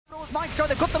It's Mind Control.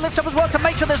 They've got the lift up as well to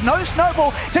make sure there's no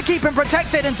snowball to keep him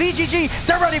protected. And DGG,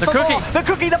 they're ready for more. The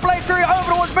Cookie, the Blade Fury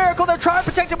over towards Miracle. They're trying to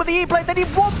protect him with the E-Blade. They need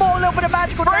one more little bit of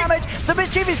magical damage. The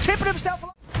Mischief is keeping himself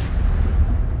alive.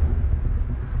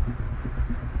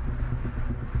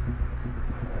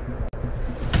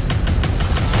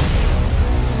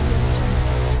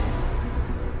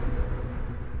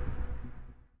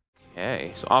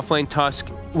 Okay, so offlane Tusk.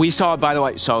 We saw, by the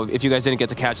way, so if you guys didn't get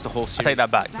to catch the whole series. I take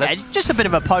that back. Yeah, just a bit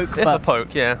of a poke. It's a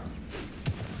poke, yeah.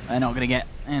 They're not going to get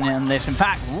in on this. In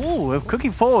fact, with Cookie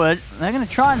forward, they're going to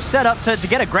try and set up to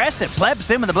get aggressive. Plebs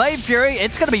in with the Blade Fury.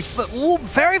 It's going to be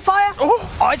Fairy Fire.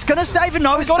 Oh, it's going to save it.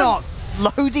 No, it's not.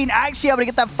 Loading actually able to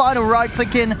get that final right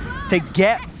click in to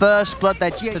get first blood.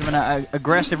 That bit of an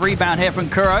aggressive rebound here from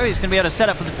Kuro. He's going to be able to set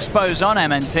up for the dispose on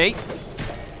MNT.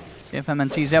 See if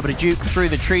MNT is able to juke through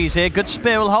the trees here. Good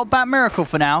spear will hold back Miracle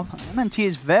for now. MNT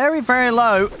is very, very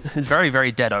low. It's very,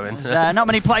 very dead, Owen. Not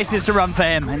many places to run for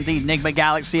him. Indeed, Nigma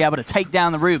Galaxy able to take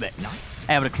down the Rubik.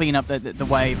 Able to clean up the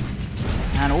wave.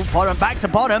 And all bottom, back to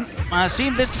bottom. See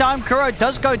this time Kuro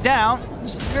does go down.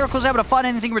 Miracle's able to find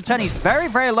anything return. He's very,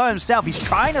 very low himself. He's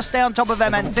trying to stay on top of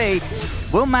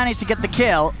MNT. Will manage to get the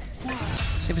kill.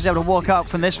 See if he's able to walk up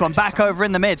from this one. Back over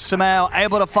in the mid. Sumail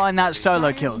able to find that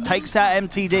solo kill. Takes out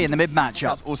MTD in the mid matchup.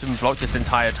 That's also been blocked this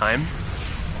entire time.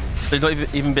 So he's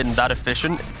not even been that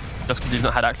efficient just because he's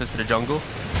not had access to the jungle.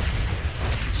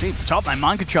 See, top lane,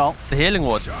 Mind Control. The healing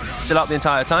ward still up the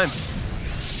entire time.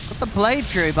 Got the Blade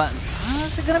Fury, but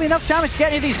is there going to be enough damage to get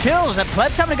any of these kills? And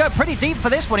Pleb's having to go pretty deep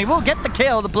for this one. He will get the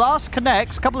kill. The blast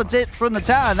connects. A couple of dips from the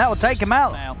tower, and that will take him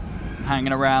out. Now,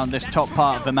 hanging around this top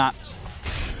part of the map.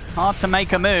 Hard to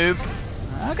make a move.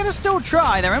 They're going to still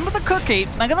try. They're in with the Cookie.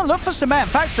 They're going to look for Sumail. In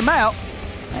fact, Sumail,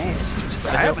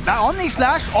 with that Omni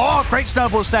Slash. Oh, great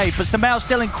snowball save. But Sumail's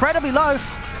still incredibly low.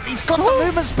 He's got the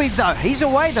movement speed, though. He's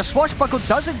away. The swashbuckle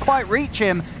doesn't quite reach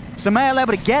him. Sumail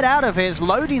able to get out of his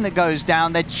loading that goes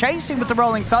down. They're chasing with the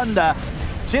Rolling Thunder.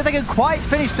 See if they can quite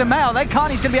finish Sumail. They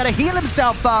can't. He's going to be able to heal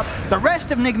himself up. The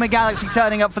rest of Nigma Galaxy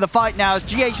turning up for the fight now as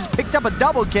GH has picked up a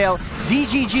double kill.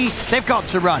 DGG, they've got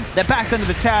to run. They're back under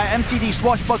the tower. MTD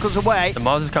swashbuckles away. The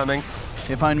Mars is coming.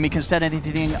 See if only can set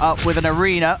anything up with an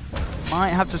arena. Might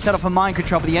have to set off a Mind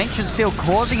Control, but the Ancient Seal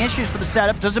causing issues for the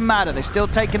setup. Doesn't matter. They still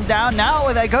take him down.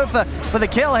 Now they go for the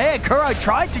kill here. Kuro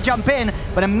tried to jump in,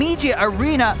 but immediate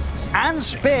arena and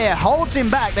spear holds him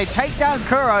back. They take down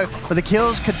Kuro, but the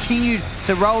kills continued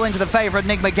to roll into the favor of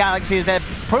Nigma Galaxy as they're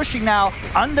pushing now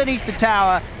underneath the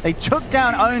tower. They took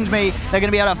down Owned Me. They're going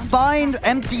to be able to find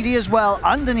MTD as well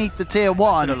underneath the tier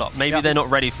 1. Maybe they're not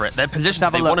ready for it. They're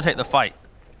positioned. They want to take the fight.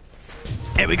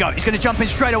 Here we go. He's going to jump in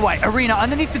straight away. Arena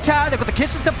underneath the tower. They've got the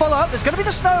kisses to follow up. There's going to be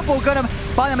the snowball. Going to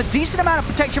buy them a decent amount of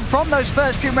protection from those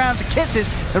first few rounds of kisses.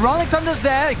 The Rolling Thunder's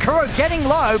there. Kuro getting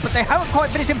low, but they haven't quite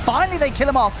finished him. Finally, they kill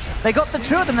him off. They got the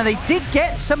two of them, and they did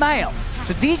get Sumail.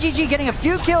 So DGG getting a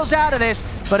few kills out of this,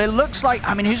 but it looks like,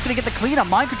 I mean, who's going to get the cleanup?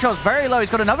 Mind Control's very low.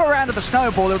 He's got another round of the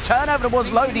snowball. He'll turn over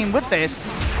towards loading with this.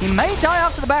 He may die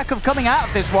after the back of coming out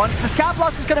of this one. So the Scout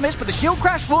Blast is going to miss, but the Shield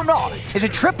Crash will not. It's a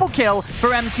triple kill for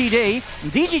MTD.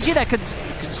 And DGG, they're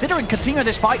considering continuing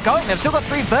this fight going. They've still got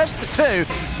 3 versus the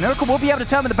 2. Miracle will be able to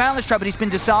turn with the Boundless Strike, but he's been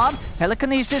disarmed.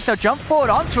 Telekinesis, they'll jump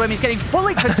forward onto him. He's getting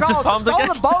fully controlled. Stole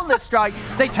the Boundless Strike.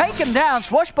 They take him down.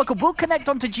 Swashbuckle will connect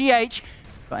onto GH.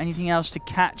 Got anything else to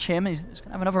catch him? He's going to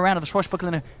have another round of the Swashbuckle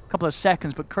in a couple of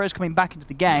seconds, but Kuro's coming back into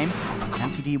the game.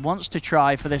 MTD wants to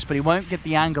try for this, but he won't get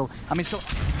the angle. I mean,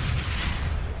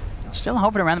 still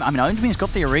hovering around them. I mean, Owned Me's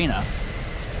got the arena.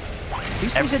 At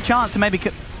least he's a chance to maybe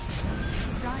get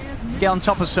on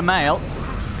top of Sumail.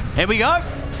 Here we go.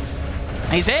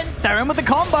 He's in. They're in with the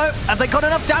combo. Have they got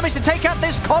enough damage to take out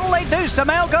this Coddle? They do.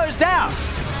 Sumail goes down.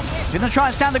 He's going to try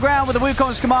and stand the ground with the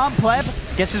Wukong's command. Pleb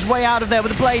gets his way out of there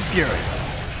with the Blade Fury.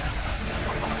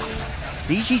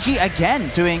 DGG again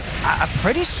doing a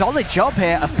pretty solid job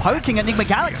here of poking at Nigma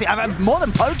Galaxy. More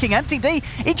than poking, MTD,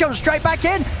 he jumps straight back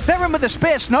in. They're in with the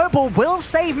spear. Snowball will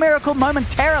save Miracle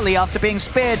momentarily after being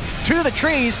speared to the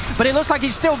trees, but it looks like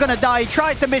he's still going to die. He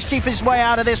tries to mischief his way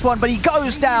out of this one, but he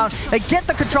goes down. They get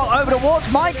the control over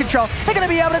towards Mind Control. They're going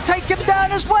to be able to take him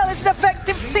down as well. It's an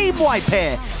effective team wipe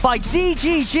here by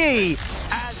DGG.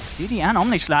 DD and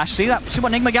Omni Slash. See what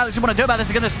Nigma Galaxy want to do about this.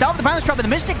 They're going to start with the Bounce Trap with the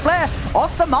Mystic Flare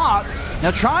off the mark.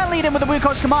 They'll try and lead him with the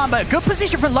Wukong's command, but good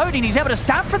position for loading. He's able to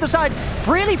stab for the side,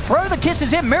 freely throw the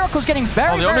kisses in. Miracle's getting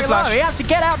very low. He has to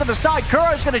get out to the side.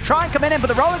 Kuro's going to try and come in, but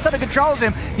the Rolling Thunder controls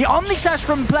him. The Omni Slash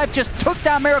from Pleb just took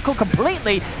down Miracle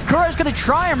completely. Kuro's going to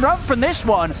try and run from this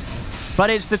one.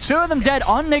 But it's the two of them dead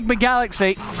on Nigma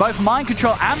Galaxy. Both Mind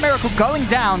Control and Miracle going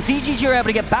down. DGG are able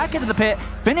to get back into the pit,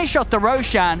 finish off the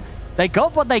Roshan. They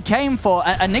got what they came for.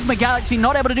 Nigma Galaxy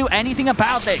not able to do anything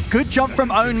about it. Good jump from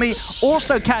Onmi,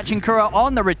 also catching Kuro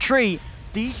on the retreat.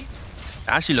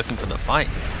 Actually looking for the fight.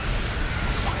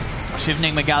 See if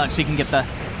Nigma Galaxy can get the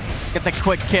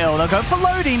quick kill. They'll go for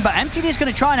Lodine, but MTD is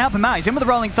going to try and help him out. He's in with the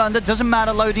Rolling Thunder. Doesn't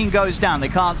matter. Lodine goes down. They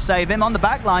can't save him. On the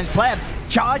back lines, Pleb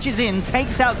charges in,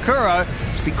 takes out Kuro.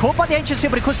 He's been caught by the Aegis here,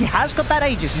 but of course he has got that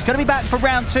Aegis. He's going to be back for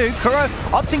round 2. Kuro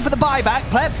opting for the buyback.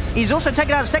 Pleb, he's also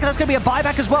taken out a second. That's going to be a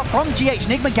buyback as well from GH.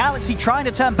 Nigma Galaxy trying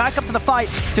to turn back up to the fight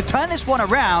to turn this one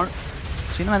around.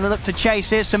 Seen him look to chase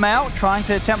here. Samel trying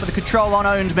to attempt with the control on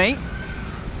Owned Me.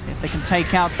 See if they can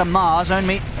take out the Mars. Owned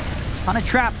Me kind of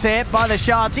trapped here by the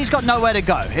shards. He's got nowhere to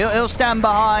go. He'll stand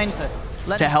behind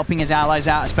to helping his allies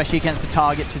out, especially against the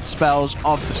targeted spells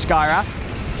of the Skywrath.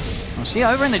 We'll see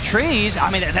over in the trees.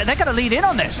 I mean, they're going to lead in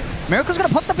on this. Miracle's going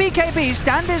to put the BKB,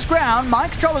 stand his ground.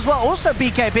 Mind Control as well, also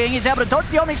BKBing. He's able to dodge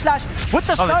the Omni Slash with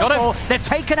the snowball. They're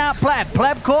taking out Pleb.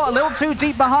 Pleb caught a little too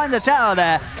deep behind the tower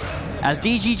there. As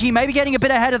DGG maybe getting a bit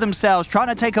ahead of themselves, trying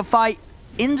to take a fight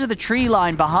into the tree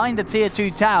line behind the tier 2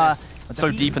 tower. It's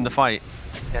so deep in the fight.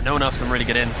 Yeah, no one else can really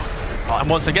get in. And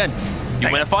once again,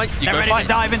 you win a fight, you go ready fight. To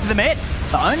dive into the mid.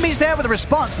 The Onmi's there with a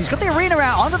response. He's got the arena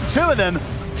out onto the 2 of them.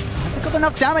 They've got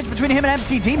enough damage between him and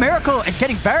MTD. Miracle is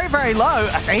getting very, very low.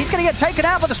 He's going to get taken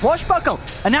out by the swashbuckle.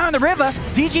 And now in the river,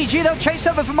 DGG, they'll chase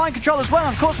over for Mind Control as well.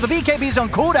 And of course, with the BKBs on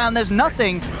cooldown, there's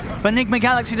nothing for Nigma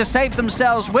Galaxy to save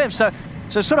themselves with. So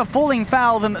sort of falling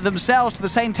foul themselves to the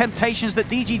same temptations that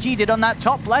DGG did on that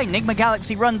top lane. Nigma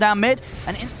Galaxy run down mid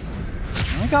and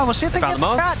there we go. We'll see if they can get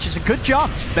the catch. It's a good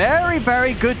jump. Very,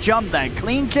 very good jump there.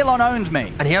 Clean kill on Owned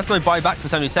Me. And he has no buyback for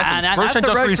 70 seconds. And that's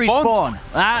the Rosary spawn.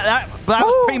 That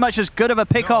was pretty much as good of a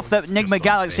pick-off that Nigma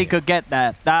Galaxy could get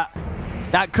there.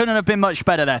 That couldn't have been much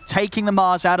better there. Taking the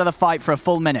Mars out of the fight for a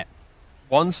full minute.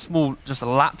 One small, just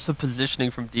lapse of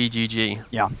positioning from DGG.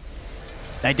 Yeah.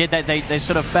 They did that. They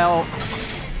sort of fell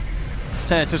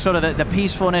to sort of the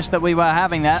peacefulness that we were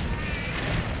having there.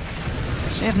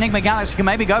 See if Nigma Galaxy can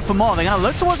maybe go for more. They're going to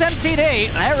look towards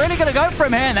MTD. They're really going to go for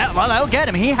him here. Well, they'll get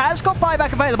him. He has got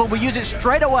buyback available. We'll use it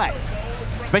straight away.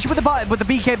 Especially with the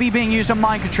BKB being used on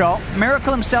Mind Control.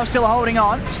 Miracle himself still holding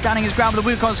on, standing his ground with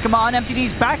the Wukong's command.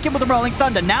 MTD's back in with the Rolling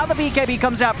Thunder. Now the BKB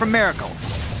comes out from Miracle.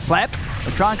 Pleb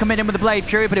will try and commit him with the Blade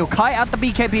Fury, but he'll kite out the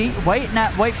BKB.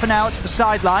 Wait for now to the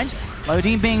sidelines.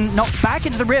 Lodine being knocked back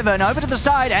into the river and over to the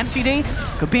side. MTD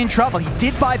could be in trouble. He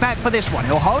did buy back for this one.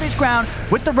 He'll hold his ground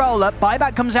with the roller.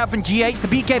 Buyback comes out from GH. The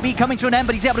BKB coming to an end,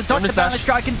 but he's able to dodge the balance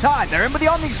strike in time. They're in with the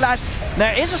Omni Slash.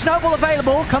 There is a snowball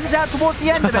available. Comes out towards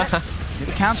the end of it.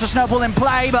 The counter snowball in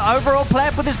play, but overall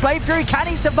Pleb with his Blade Fury. Can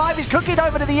he survive? He's cooking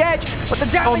over to the edge, but the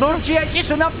damage from GH is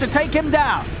enough to take him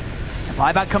down. The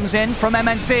buyback comes in from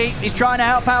MNT. He's trying to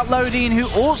help out Lodine, who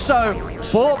also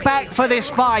bought back for this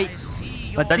fight.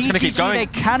 But they're just going to keep going. They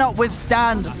cannot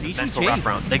withstand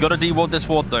DGG. They got to de-ward this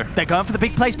ward, though. They're going for the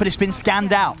big place, but it's been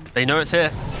scanned out. They know it's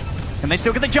here. And they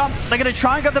still get the jump. They're going to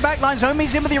try and go up the back lines.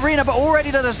 Omi's in with the arena, but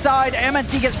already to the side.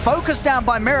 MNT gets focused down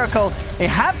by Miracle. They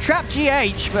have trapped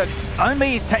GH, but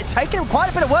Omi's taking quite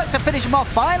a bit of work to finish him off.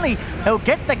 Finally, he'll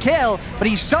get the kill, but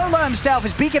he's solo himself.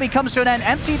 His BKB comes to an end.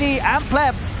 MTD and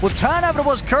Pleb will turn over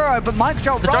towards Kuro, but Mind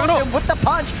Control rolls him with the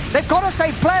punch. They've got to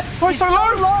save Pleb. He's so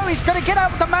low. He's going to get out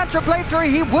with the Mantra Blade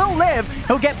Fury. He will live.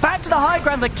 He'll get back to the high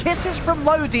ground. The kisses from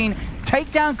Lodine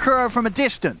take down Kuro from a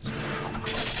distance.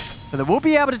 So they will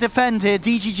be able to defend here.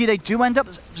 DGG, they do end up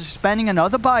spending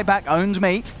another buyback. Owns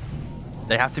me.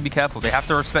 They have to be careful. They have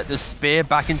to respect this spear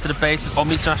back into the base.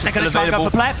 Omni Slash is still available. They're going to try and go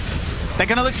for Pleb. They're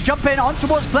going to look to jump in on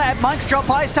towards Pleb. Mind Control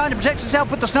buys time to protect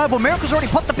himself with the snowball. Miracle's already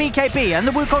put the BKB and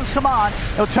the Wukong's command.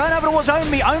 He'll turn over towards Own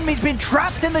Me. Own Me's been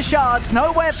trapped in the shards.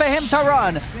 Nowhere for him to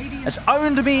run. Has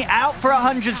Owned Me out for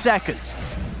 100 seconds.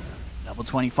 Level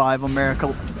 25 on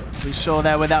Miracle. We saw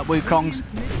there with that Wukong's.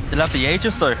 Still have the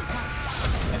Aegis, though.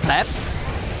 Pleb.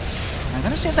 I'm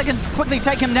going to see if they can quickly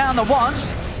take him down the once.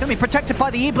 Going to be protected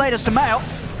by the E-Blade as Samael.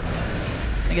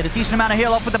 They get a decent amount of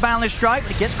heal off with the Boundless Strike.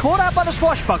 He gets caught out by the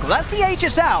Swashbuckle. That's the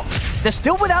Aegis out. They're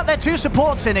still without their 2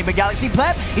 supports in Nigma Galaxy.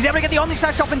 Pleb, he's able to get the Omni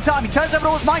Slash off in time. He turns over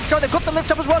towards Mind Control. They've got the lift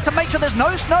up as well to make sure there's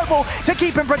no snowball to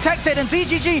keep him protected. And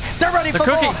DGG, they're ready for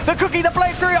more. The Cookie, the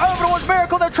Blade Fury over towards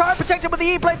Miracle. They're trying to protect him with the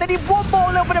E-Blade. They need one more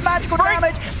little bit of magical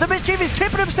damage. The Mischief is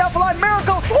keeping himself alive.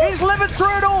 Miracle, he's living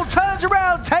through it all. Turns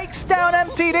around, takes down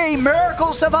MTD.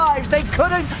 Miracle survives. They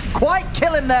couldn't quite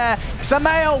kill him there.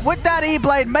 Samael with that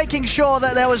E-Blade, making sure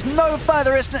that there was no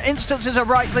further instances of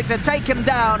right-click to take him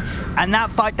down. And that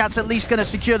fight, that's at least going to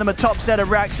secure them a top set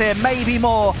of racks here, maybe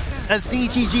more, as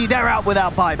DGG, they're out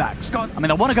without buybacks. I mean,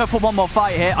 they want to go for one more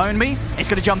fight here. Own Me, he's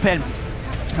going to jump in.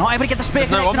 Not able to get the spear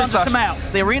connection onto Samael.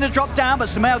 The arena's dropped down, but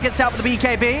Samael gets out with the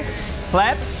BKB.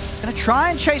 Pleb going to try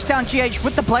and chase down GH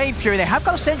with the Blade Fury. They have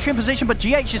got a sentry in position, but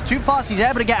GH is too fast. He's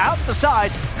able to get out to the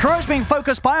side. Kuro's being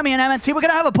focused by me and MNT. We're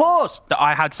going to have a pause.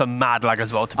 I had some mad lag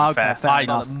as well, to be fair. I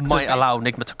might allow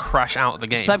Nigma to crash out of the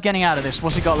game. Is Pleb getting out of this?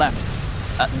 What's he got left?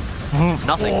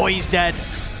 Nothing. Oh, he's dead.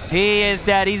 He is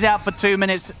dead. He's out for 2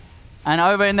 minutes. And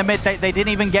over in the mid, they didn't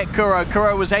even get Kuro.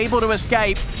 Kuro was able to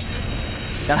escape.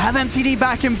 They'll have MTD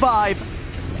back in 5.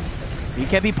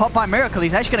 BKB popped by Miracle.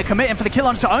 He's actually going to commit him for the kill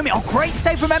onto Omi. Oh, great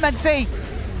save from MNT.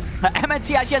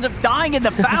 MNT actually ends up dying in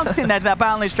the fountain there to that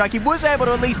boundless strike. He was able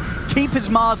to at least keep his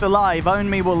Mars alive.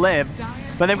 Omi will live.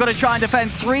 But they've got to try and defend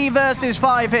 3 versus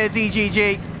 5 here,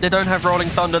 DGG. They don't have Rolling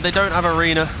Thunder. They don't have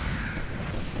Arena.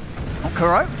 Oh,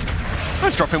 Kuro.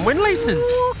 Let's drop him Windlaces.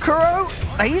 Ooh, Kuro.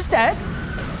 He's dead.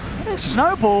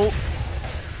 Snowball.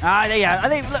 Yeah, I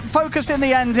think focus in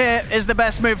the end here is the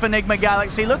best move for Nigma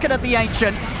Galaxy. Looking at the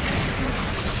Ancient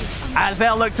as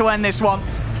they'll look to end this one.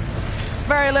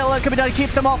 Very little that can be done to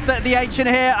keep them off the Ancient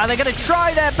here. Are they going to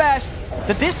try their best?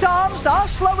 The disarms are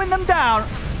slowing them down,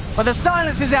 but the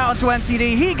silence is out onto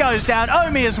MTD. He goes down.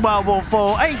 Omi as well will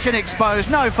fall. Ancient exposed.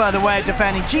 No further way of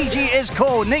defending. GG is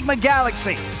called. Nigma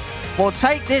Galaxy will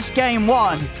take this game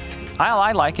 1.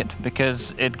 I like it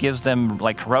because it gives them,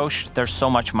 like Roche, there's so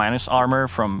much minus armor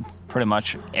from pretty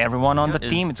much everyone on the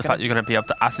team. It's the fact you're going to be able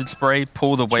to acid spray,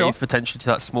 pull the wave potentially to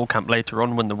that small camp later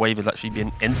on when the wave is actually being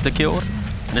insta-killed.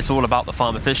 And it's all about the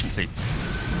farm efficiency.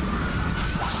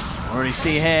 Already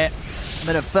see here a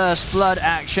bit of first blood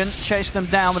action. Chase them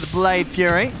down with the Blade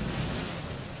Fury.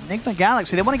 Nigma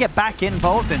Galaxy, they want to get back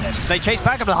involved in this. They chase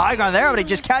back up to the high ground there, but they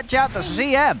just catch out the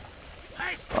CM.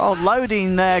 Oh,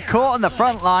 loading there, caught on the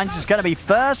front lines. It's going to be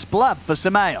first blood for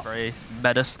Samael. Very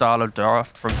meta style of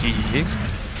draft from GGG.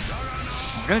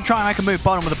 We're going to try and make a move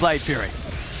bottom with the Blade Fury.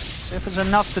 See if it's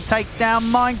enough to take down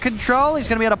Mind Control. He's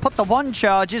going to be able to put the 1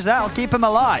 charges. That'll keep him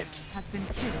alive.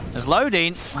 There's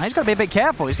loading. Well, he's got to be a bit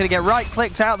careful. He's going to get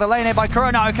right-clicked out of the lane here by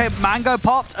Corona. Okay, Mango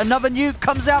popped. Another nuke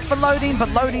comes out for loading, but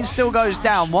loading still goes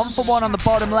down. 1-for-1 on the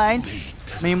bottom lane.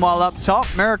 Meanwhile, up top,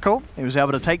 Miracle, he was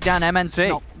able to take down MNT.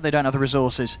 No, they don't have the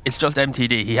resources. It's just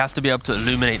MTD. He has to be able to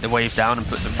illuminate the wave down and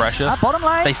put some pressure. Bottom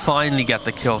lane. They finally get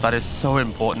the kill. That is so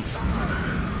important.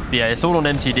 But yeah, it's all on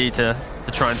MTD to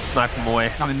try and snipe him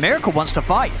away. I mean, Miracle wants to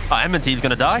fight. MNT's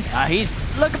going to die. He's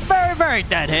looking very, very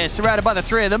dead here, surrounded by the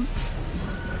 3 of them.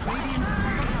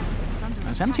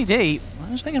 There's MTD.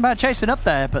 I was thinking about chasing up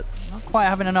there, but not quite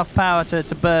having enough power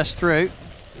to burst through.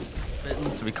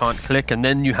 So we can't click, and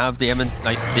then you have the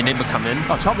Nigma come in.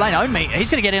 Oh, top lane Omi. He's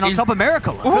going to get in on top of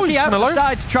Miracle. Cookie out of the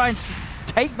side to try and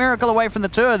take Miracle away from the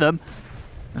 2 of them.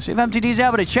 Let's see if MTD's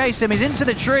able to chase him. He's into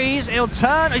the trees. He'll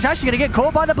turn. He's actually going to get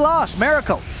caught by the blast.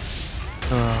 Miracle.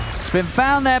 It's been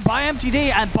found there by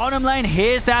MTD, and bottom lane,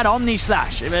 here's that Omni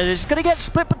Slash. It's going to get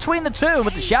split between the 2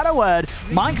 with the Shadow Word.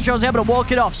 Mind Control's able to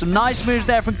walk it off. Some nice moves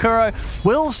there from Kuro.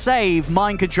 Will save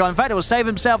Mind Control. In fact, it will save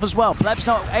himself as well. Pleb's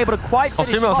not able to quite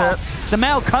finish him off.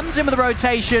 Samael comes in with the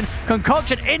rotation,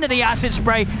 concoction into the acid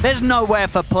spray. There's nowhere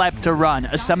for Pleb to run.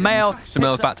 As Samael's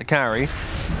back to carry.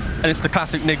 And it's the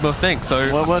classic Nigma thing, so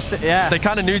yeah. They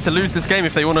kind of need to lose this game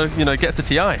if they want to, get to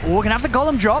TI. We're going to have the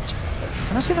Golem dropped.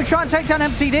 Let's see if they try and take down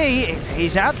MTD.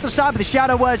 He's out to the side, but the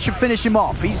Shadow Word should finish him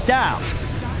off. He's down.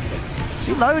 Is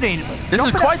he loading? This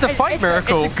is quite the fight,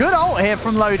 Miracle. It's a good ult here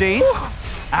from Lodine.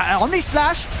 Omni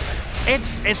Slash,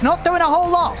 it's not doing a whole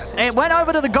lot. It went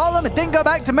over to the Golem. It didn't go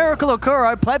back to Miracle or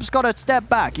Kuro. Pleb's got to step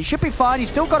back. He should be fine. He's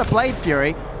still got a Blade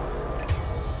Fury.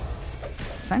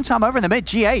 Same time over in the mid,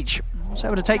 GH was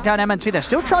able to take down MNT. They're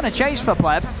still trying to chase for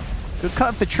Pleb. Good cut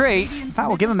of the tree. In fact,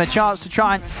 we'll give him a chance to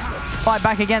try and fight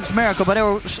back against Miracle, but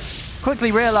he'll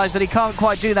quickly realize that he can't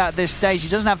quite do that at this stage. He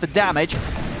doesn't have the damage.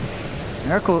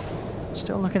 Miracle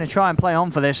still looking to try and play on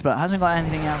for this, but hasn't got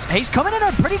anything else. He's coming in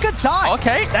at a pretty good time.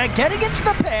 Okay. They're getting into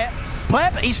the pit.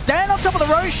 Pleb, he's staying on top of the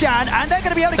Roshan, and they're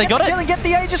going to be able to get the kill and get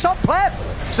the Aegis on Pleb.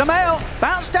 Samael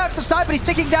bounced out to the side, but he's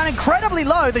ticking down incredibly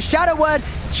low. The Shadow Word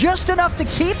just enough to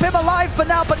keep him alive for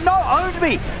now, but no,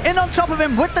 Ownby in on top of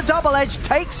him with the double edge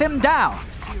takes him down.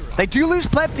 They do lose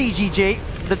Pleb DGG.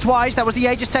 The twice, that was the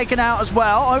Aegis taken out as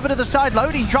well. Over to the side,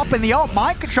 loading, dropping the ult.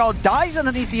 Mind Control dies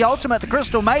underneath the ultimate, the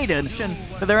Crystal Maiden,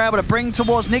 that they're able to bring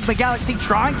towards Nigma Galaxy,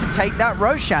 trying to take that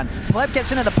Roshan. Pleb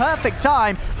gets in at the perfect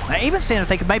time. They're even seeing if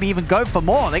they could maybe even go for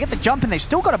more. They get the jump in, they've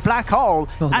still got a black hole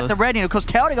at the ready. And of course,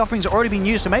 Chaotic Offering's already been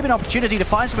used, so maybe an opportunity to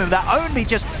find something with that. Ownby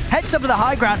just heads up to the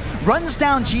high ground, runs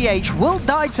down GH, will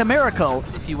die to Miracle.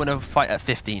 If you want to fight at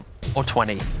 15 or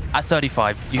 20, at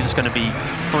 35, you're just going to be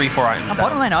 3-4 items down.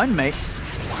 Bottom lane Ownby.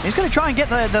 He's going to try and get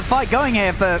the fight going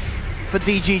here for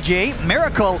DGG.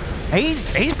 Miracle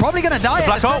He's probably going to die.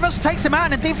 Black hole takes him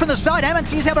out, and deep from the side,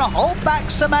 MNT's able to hold back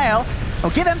Sumail. He'll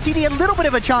give MTD a little bit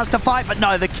of a chance to fight, but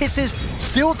no, the kisses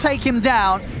still take him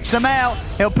down. Sumail,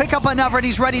 he'll pick up another, and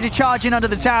he's ready to charge in under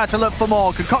the tower to look for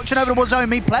more. Concoction over towards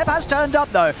Omi. Pleb has turned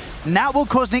up, though. And that will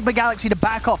cause Nigma Galaxy to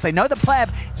back off. They know that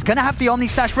Pleb is going to have the Omni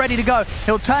Slash ready to go.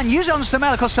 He'll turn, use it on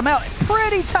Sumail, because Sumail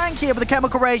pretty tanky with the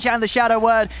Chemical Rage and the Shadow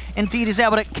Word. Indeed, is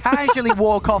able to casually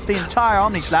walk off the entire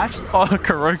Omni Slash. Oh,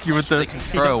 Kuroki with the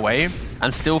throw away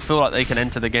and still feel like they can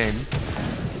enter the game.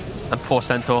 And poor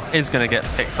Centaur is going to get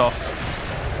picked off.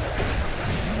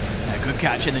 Good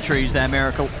catch in the trees there,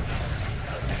 Miracle.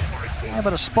 Able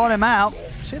to spot him out.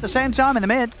 See at the same time in the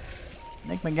mid.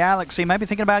 Nigma Galaxy maybe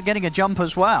thinking about getting a jump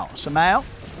as well. Sumail.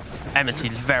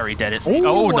 Emmeti's very dead. It's,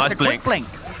 Ooh, nice blink.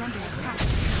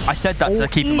 I said that to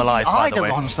keep him alive, by the way.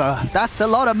 Eidolons, though. That's a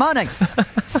lot of money.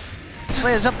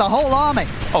 Clears up the whole army.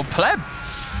 Oh, Pleb.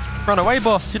 Run away,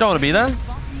 boss. You don't want to be there.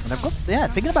 They've got, yeah,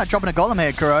 thinking about dropping a golem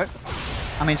here, Kuro.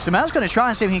 I mean, Sumail's going to try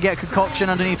and see if he can get Concoction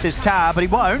underneath this tower, but he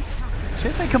won't. See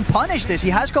if they can punish this. He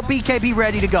has got BKB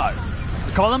ready to go.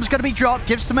 The golem's going to be dropped.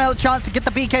 Gives Sumail a chance to get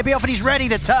the BKB off, and he's ready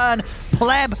to turn.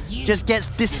 Pleb just gets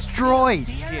destroyed.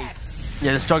 Yeah,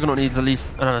 this Juggernaut needs at least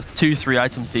 2-3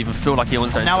 items to even feel like he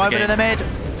wants to. Now over to the mid.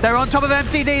 They're on top of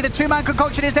MTD. The two-man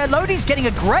Concoction is there. Lodi's getting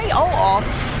a great ult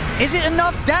off. Is it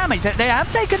enough damage? They have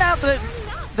taken out the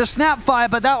Snapfire,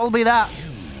 but that will be that.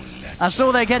 That's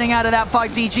all they're getting out of that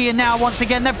fight, DG. And now once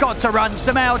again they've got to run.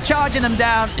 Sumail charging them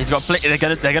down. He's got blink. They're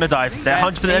gonna dive. They're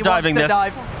 100% diving this.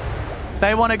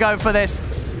 They want to go for this.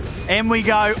 In we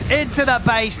go into the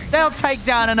base. They'll take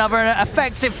down another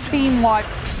effective team wipe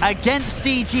against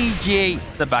DGG.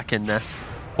 They're back in there.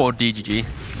 Poor DGG.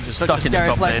 Just stuck in the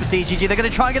top lane. DGG. They're going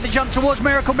to try and get the jump towards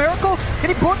Miracle. Miracle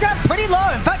getting brought down pretty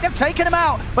low. In fact, they've taken him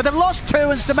out, but they've lost two,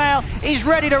 and Sumail is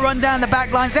ready to run down the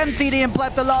back lines. MTD and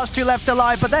Pleb, the last two left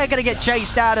alive, but they're going to get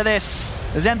chased out of this,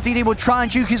 as MTD will try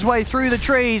and juke his way through the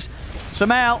trees.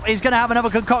 Sumail is going to have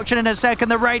another Concoction in a second.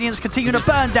 The Radiants continue to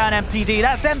burn down MTD.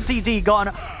 That's MTD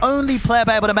gone. Only Pleb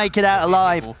able to make it out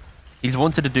alive. He's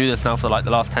wanted to do this now for like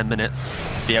the last 10 minutes.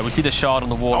 But yeah, we see the shard on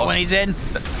the wall. Oh, and he's in.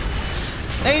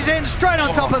 He's in straight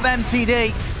on top of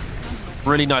MTD.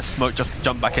 Really nice smoke just to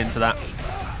jump back into that.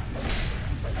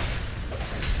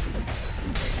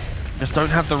 Just don't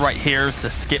have the right heroes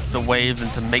to skip the waves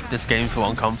and to make this game feel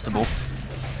uncomfortable.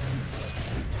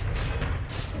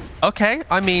 Okay,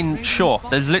 I mean, sure.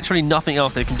 There's literally nothing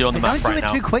else they can do on the map right now. Don't do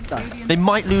it too quick, though. They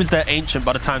might lose their Ancient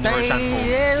by the time they're Rosh.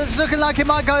 Yeah, it's looking like it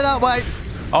might go that way.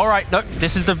 All right, no,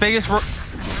 this is the biggest...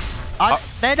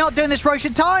 They're not doing this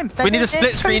Roshan time. We need a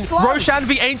split screen. Roshan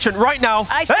v Ancient right now.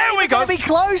 There we go. They're going to be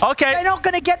close. Okay. They're not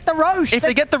going to get the Rosh. If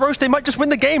they get the Rosh, they might just win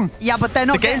the game. Yeah, but they're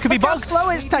not. The game could be bugged. How slow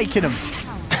it's taking him.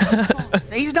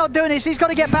 He's not doing this. He's got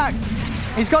to get back.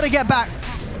 He's got to get back.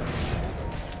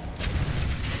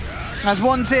 That's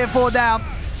one tier 4 down.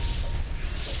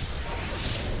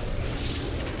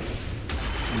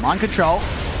 Mind control.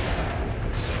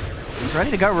 He's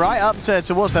ready to go right up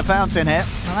towards the fountain here.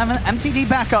 I'll have an MTD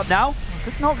back up now.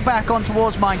 Good knock back on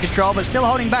towards mind control, but still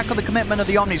holding back on the commitment of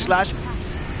the Omni Slash.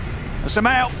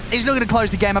 Sumail, he's looking to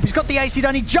close the game up. He's got the AC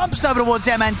done. He jumps over towards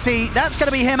MNT. That's going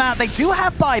to be him out. They do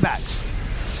have buybacks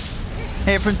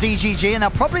here from DGG, and they'll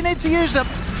probably need to use them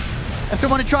if they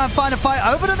want to try and find a fight.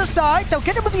 Over to the side. They'll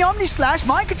get him with the Omni Slash.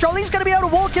 Mind control. He's going to be able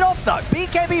to walk it off, though.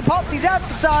 BKB popped. He's out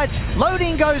the side.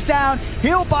 Loading goes down.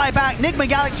 He'll buy back. Nigma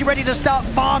Galaxy ready to start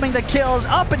farming the kills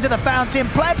up into the fountain.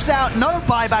 Plebs out. No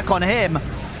buyback on him.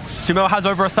 Sumail has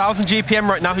over 1,000 GPM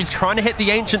right now. He's trying to hit the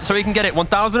Ancient so he can get it.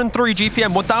 1,003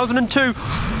 GPM. 1,002.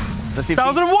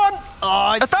 1,001.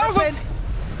 Oh, it's 1,000.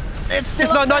 It's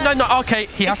still no. Okay,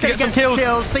 he has to get some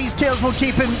kills. These kills will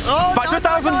keep him. Oh, back to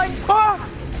 1,000.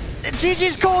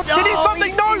 GG's called. He needs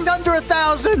something. No. He's under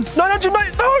 1,000.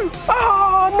 990. No.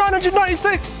 Oh,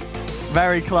 996.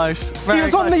 Very close. He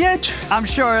was on the edge. I'm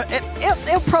sure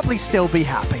he'll probably still be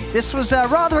happy. This was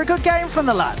rather a good game from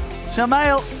the lad.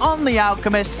 Sumail on the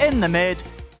Alchemist in the mid.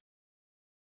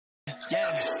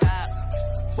 Yeah, stop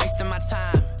wasting my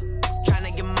time trying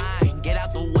to get mine, get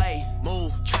out the way,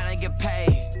 move, trying to get paid.